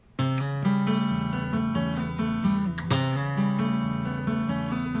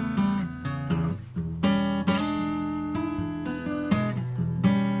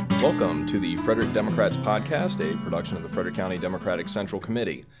welcome to the Frederick Democrats Podcast, a production of the Frederick County Democratic Central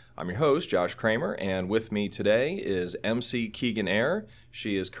Committee. I'm your host, Josh Kramer, and with me today is MC Keegan Ayer.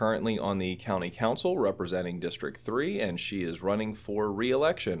 She is currently on the County Council representing District 3, and she is running for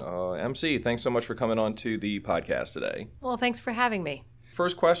re-election. MC, thanks so much for coming on to the podcast today. Well, thanks for having me.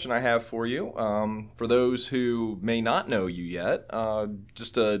 First question I have for you, for those who may not know you yet,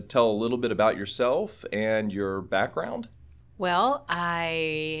 just to tell a little bit about yourself and your background. Well,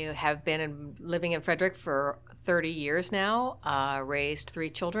 I have been living in Frederick for 30 years now, raised 3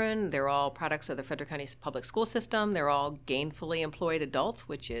 children. They're all products of the Frederick County Public School System. They're all gainfully employed adults,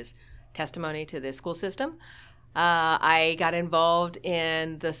 which is testimony to the school system. I got involved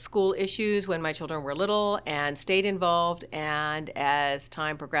in the school issues when my children were little and stayed involved. And as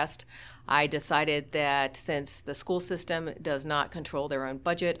time progressed, I decided that since the school system does not control their own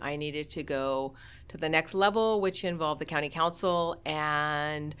budget, I needed to go to the next level, which involved the county council.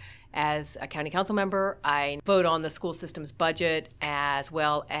 And as a county council member, I vote on the school system's budget as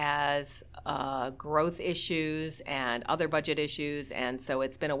well as growth issues and other budget issues. And so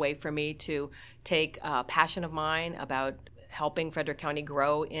it's been a way for me to take a passion of mine about helping Frederick County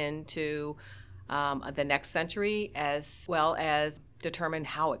grow into the next century, as well as determine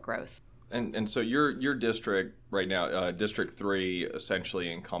how it grows. And so your district right now, District 3,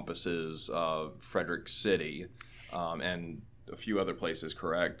 essentially encompasses Frederick City and a few other places,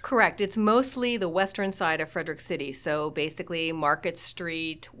 correct? Correct. It's mostly the western side of Frederick City. So basically Market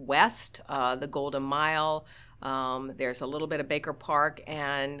Street West, the Golden Mile. There's a little bit of Baker Park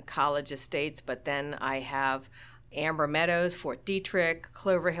and College Estates, but then I have Amber Meadows, Fort Detrick,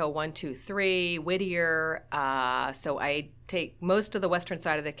 Clover Hill 1, 2, 3, Whittier. So I take most of the western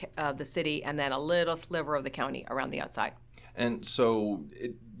side of the city and then a little sliver of the county around the outside. And so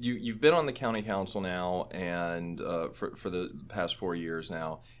you've been on the county council now, and for the past 4 years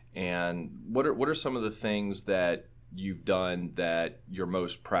now. And what are some of the things that you've done that you're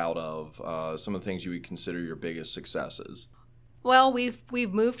most proud of? Some of the things you would consider your biggest successes? Well, we've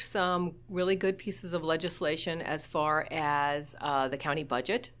moved some really good pieces of legislation as far as the county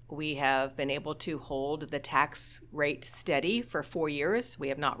budget. We have been able to hold the tax rate steady for 4 years. We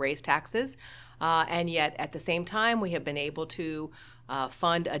have not raised taxes. And yet, at the same time, we have been able to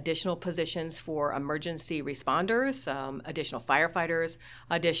fund additional positions for emergency responders, additional firefighters,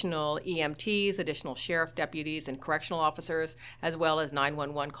 additional EMTs, additional sheriff deputies and correctional officers, as well as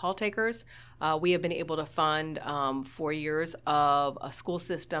 911 call takers. We have been able to fund 4 years of a school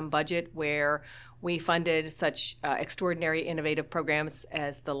system budget where we funded such extraordinary innovative programs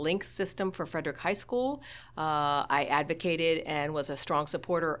as the LINK system for Frederick High School. I advocated and was a strong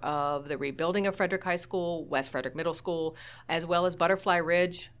supporter of the rebuilding of Frederick High School, West Frederick Middle School, as well as Butterfly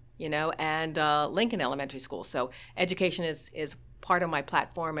Ridge, and Lincoln Elementary School. So education is part of my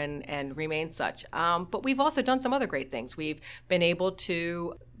platform and remains such. But we've also done some other great things. We've been able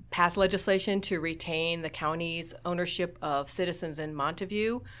to pass legislation to retain the county's ownership of Citizens in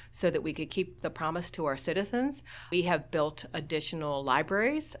Montague so that we could keep the promise to our citizens. We have built additional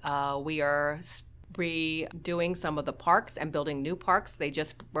libraries. We are redoing some of the parks and building new parks. They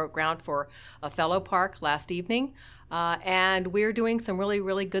just broke ground for Othello Park last evening. And we're doing some really,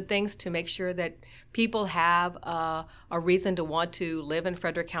 really good things to make sure that people have a reason to want to live in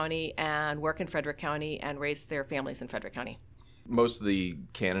Frederick County and work in Frederick County and raise their families in Frederick County. Most of the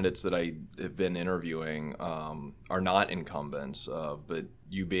candidates that I have been interviewing are not incumbents, but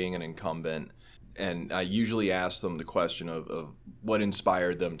you being an incumbent, and I usually ask them the question of what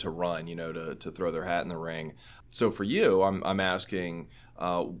inspired them to run, to throw their hat in the ring. So for you, I'm asking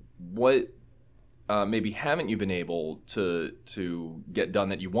what maybe haven't you been able to get done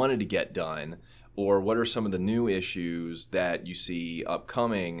that you wanted to get done, or what are some of the new issues that you see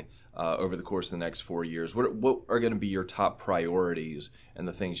upcoming over the course of the next 4 years? What are going to be your top priorities and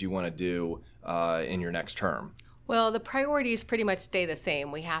the things you want to do in your next term? Well, the priorities pretty much stay the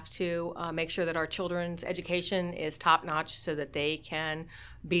same. We have to make sure that our children's education is top-notch so that they can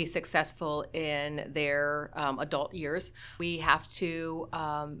be successful in their adult years. We have to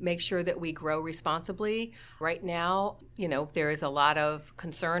make sure that we grow responsibly. Right now, there is a lot of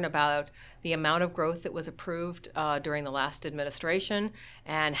concern about the amount of growth that was approved during the last administration,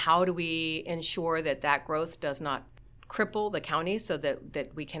 and how do we ensure that that growth does not cripple the county so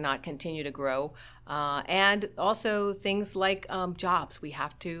that we cannot continue to grow. And also things like jobs. We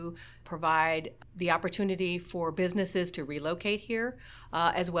have to provide the opportunity for businesses to relocate here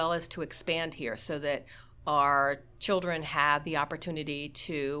as well as to expand here so that our children have the opportunity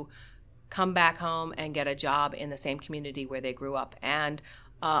to come back home and get a job in the same community where they grew up. And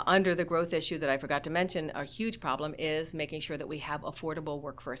under the growth issue that I forgot to mention, a huge problem is making sure that we have affordable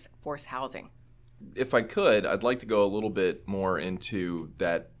workforce housing. If I could, I'd like to go a little bit more into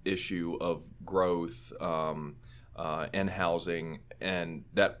that issue of growth and housing, and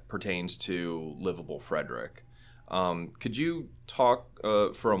that pertains to Livable Frederick. Could you talk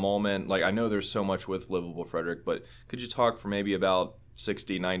for a moment, like I know there's so much with Livable Frederick, but could you talk for maybe about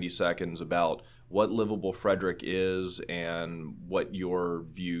 60, 90 seconds about what Livable Frederick is and what your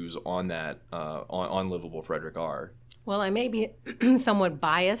views on that, on Livable Frederick are? Well, I may be somewhat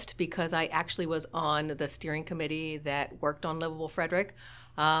biased because I actually was on the steering committee that worked on Livable Frederick.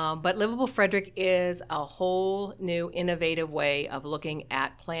 But Livable Frederick is a whole new innovative way of looking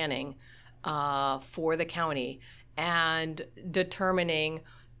at planning for the county and determining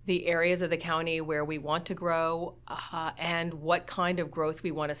the areas of the county where we want to grow and what kind of growth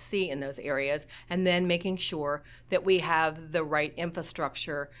we want to see in those areas, and then making sure that we have the right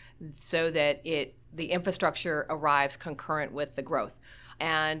infrastructure so that the infrastructure arrives concurrent with the growth.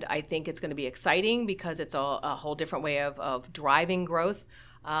 And I think it's going to be exciting because it's a whole different way of driving growth,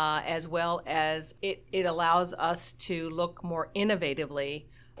 as well as it allows us to look more innovatively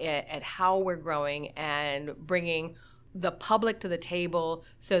at how we're growing and bringing the public to the table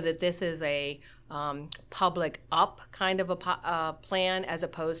so that this is a public up kind of a plan as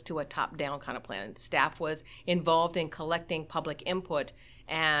opposed to a top down kind of plan. Staff was involved in collecting public input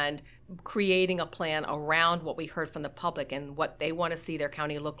and creating a plan around what we heard from the public and what they want to see their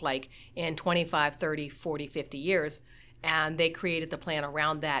county look like in 25, 30, 40, 50 years. And they created the plan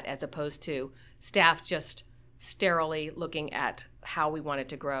around that as opposed to staff just sterilely looking at how we want it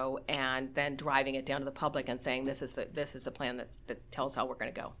to grow and then driving it down to the public and saying this is the plan that tells how we're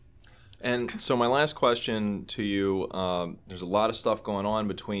going to go. And so my last question to you, there's a lot of stuff going on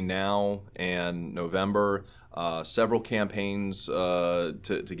between now and November, several campaigns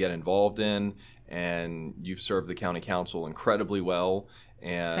to get involved in, and you've served the county council incredibly well.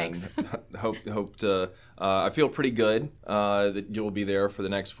 And Thanks. I feel pretty good that you'll be there for the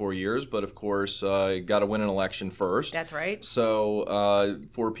next 4 years. But of course, you got to win an election first. That's right. So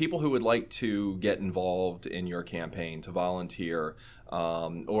for people who would like to get involved in your campaign, to volunteer,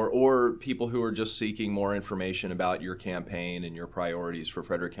 or people who are just seeking more information about your campaign and your priorities for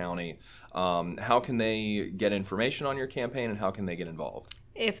Frederick County, how can they get information on your campaign and how can they get involved?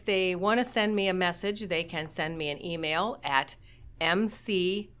 If they want to send me a message, they can send me an email at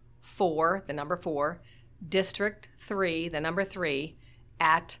MC4, the number 4, District 3, the number 3,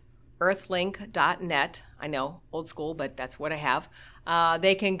 at earthlink.net. I know, old school, but that's what I have.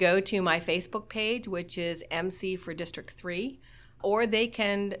 They can go to my Facebook page, which is MC for District 3, or they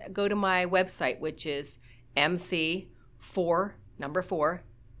can go to my website, which is MC4, number 4,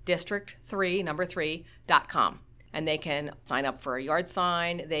 District 3, number 3.com. And they can sign up for a yard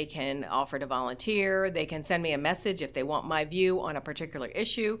sign, they can offer to volunteer, they can send me a message if they want my view on a particular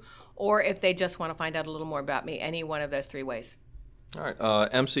issue, or if they just want to find out a little more about me, any one of those 3 ways. All right.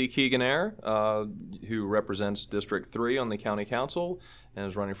 MC Keegan Ayer, who represents District 3 on the County Council and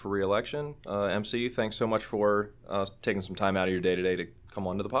is running for re-election. MC, thanks so much for taking some time out of your day today to come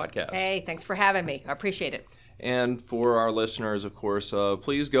on to the podcast. Hey, thanks for having me. I appreciate it. And for our listeners, of course,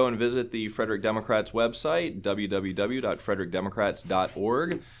 please go and visit the Frederick Democrats website,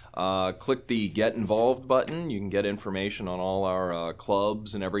 www.frederickdemocrats.org. Click the Get Involved button. You can get information on all our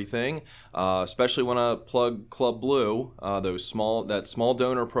clubs and everything. Especially want to plug Club Blue, that small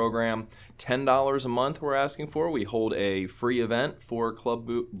donor program. $10 a month we're asking for. We hold a free event for Club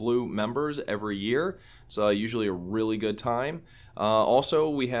Blue members every year. It's usually a really good time. Also,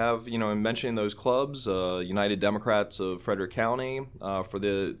 we have, in mentioning those clubs, United Democrats of Frederick County, for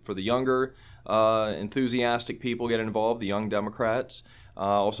the younger, enthusiastic people get involved, the Young Democrats.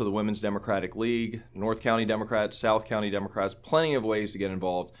 Also, the Women's Democratic League, North County Democrats, South County Democrats, plenty of ways to get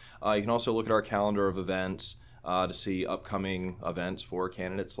involved. You can also look at our calendar of events to see upcoming events for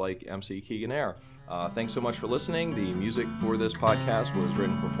candidates like MC Keegan Ayer. Thanks so much for listening. The music for this podcast was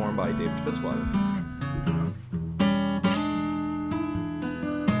written and performed by David Fitzwater.